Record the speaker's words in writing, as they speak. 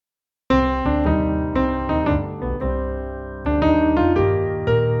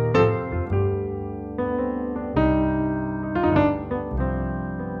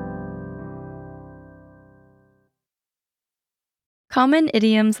Common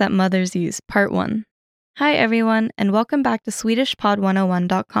Idioms That Mothers Use, Part 1. Hi everyone, and welcome back to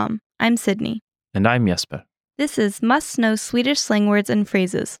SwedishPod101.com. I'm Sydney. And I'm Jesper. This is Must Know Swedish Slang Words and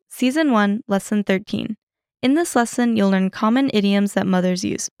Phrases, Season 1, Lesson 13. In this lesson, you'll learn Common Idioms That Mothers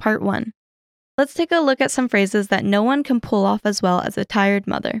Use, Part 1. Let's take a look at some phrases that no one can pull off as well as a tired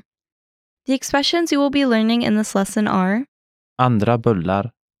mother. The expressions you will be learning in this lesson are Andra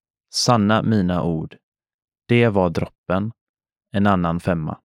bullar, sanna mina ord. Det var droppen, en annan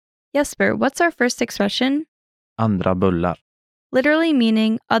femma. Jesper, what's our first expression? Andra bullar. Literally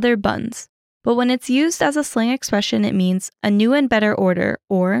meaning other buns. But when it's used as a slang expression, it means a new and better order,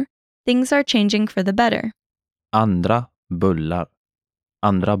 or things are changing for the better. Andra bullar.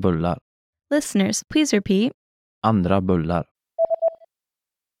 Andra bullar. Listeners, please repeat. Andra bullar.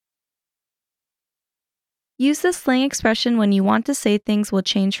 Use this slang expression when you want to say things will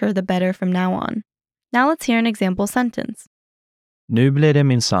change for the better from now on. Now let's hear an example sentence. Nu blir det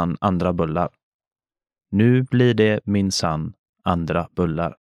minsann andra bullar. Nu blir det minsann andra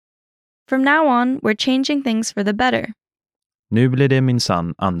bullar. From now on, we're changing things for the better. Nu blir det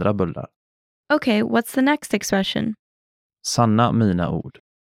minsann andra bullar. Okay, what's the next expression? Sanna mina ord.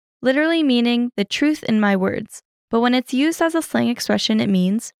 Literally meaning the truth in my words. But when it's used as a slang expression, it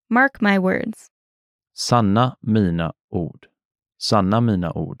means mark my words. Sanna mina ord. Sanna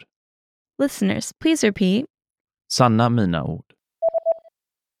mina ord. Listeners, please repeat. Sanna mina ord.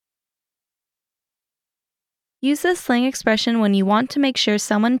 Use this slang expression when you want to make sure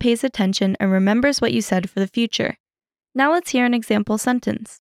someone pays attention and remembers what you said for the future. Now let's hear an example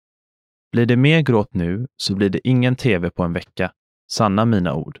sentence. Blir det mer gråt nu så blir det ingen tv på en vecka. Sanna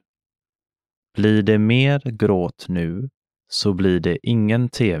mina ord. Blir det mer gråt nu så blir det ingen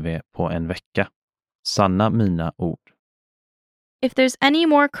tv på en vecka. Sanna mina ord. If there's any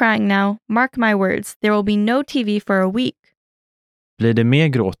more crying now, mark my words, there will be no TV for a week. Blir det mer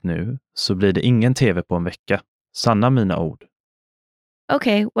gråt nu så blir det ingen tv på en vecka. Sanna mina ord.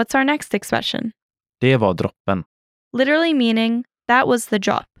 Okay, what's our next expression? Det var droppen. Literally meaning, that was the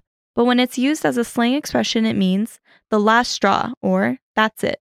drop. But when it's used as a slang expression, it means the last straw, or that's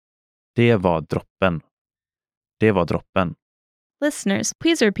it. Det var droppen. Det var droppen. Listeners,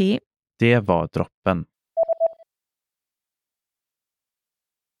 please repeat. Det var droppen.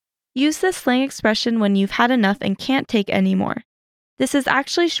 Use this slang expression when you've had enough and can't take any more. This is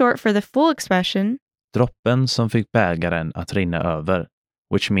actually short for the full expression, Droppen som fick bägaren att rinna över,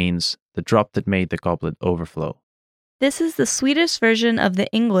 which means the drop that made the goblet overflow. This is the Swedish version of the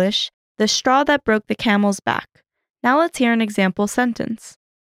English, the straw that broke the camel's back. Now let's hear an example sentence.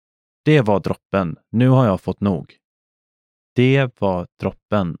 Det var droppen, nu har jag fått nog. Det var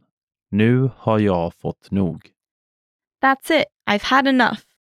droppen, nu har jag fått nog. That's it, I've had enough.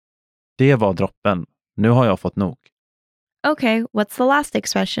 Det var droppen, nu har jag fått nog. Okay, what's the last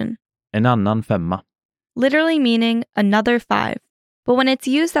expression? En annan femma. Literally meaning another 5. But when it's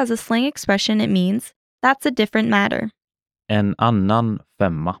used as a slang expression, it means that's a different matter. En annan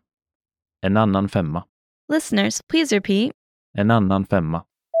femma. En annan femma. Listeners, please repeat. En annan femma.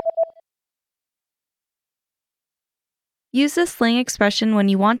 Use this slang expression when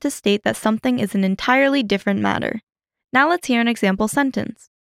you want to state that something is an entirely different matter. Now let's hear an example sentence.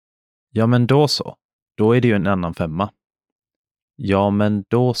 Ja men då så, då är det ju en annan femma. Ja men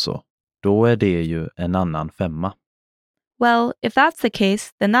då så, då är det ju en annan femma. Well, if that's the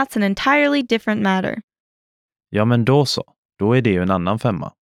case, then that's an entirely different matter. Ja men då så, då är det ju en annan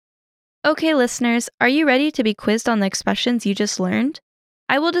femma. Okay, listeners, are you ready to be quizzed on the expressions you just learned?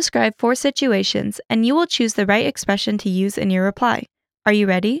 I will describe 4 situations, and you will choose the right expression to use in your reply. Are you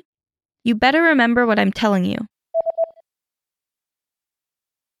ready? You better remember what I'm telling you.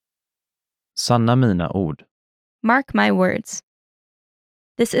 Sanna mina ord. Mark my words.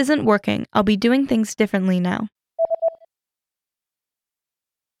 This isn't working. I'll be doing things differently now.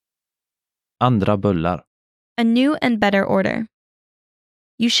 Andra bullar. A new and better order.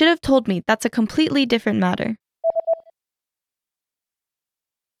 You should have told me. That's a completely different matter.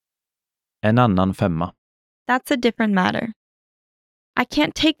 En annan femma. That's a different matter. I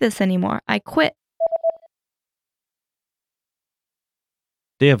can't take this anymore. I quit.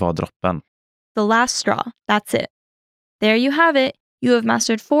 Det var droppen. The last straw. That's it. There you have it. You have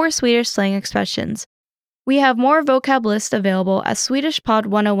mastered 4 Swedish slang expressions. We have more vocab lists available at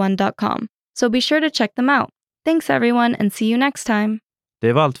SwedishPod101.com, so be sure to check them out. Thanks everyone, and see you next time.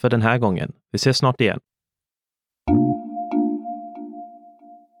 Det var allt för den här gången. Vi ses snart igen.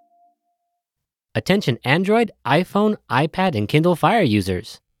 Attention Android, iPhone, iPad, and Kindle Fire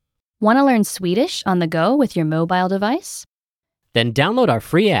users. Want to learn Swedish on the go with your mobile device? Then download our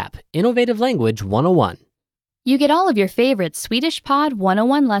free app, Innovative Language 101. You get all of your favorite Swedish Pod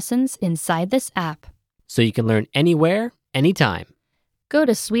 101 lessons inside this app. So you can learn anywhere, anytime. Go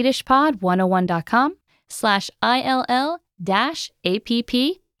to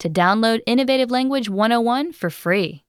swedishpod101.com/ILL-APP to download Innovative Language 101 for free.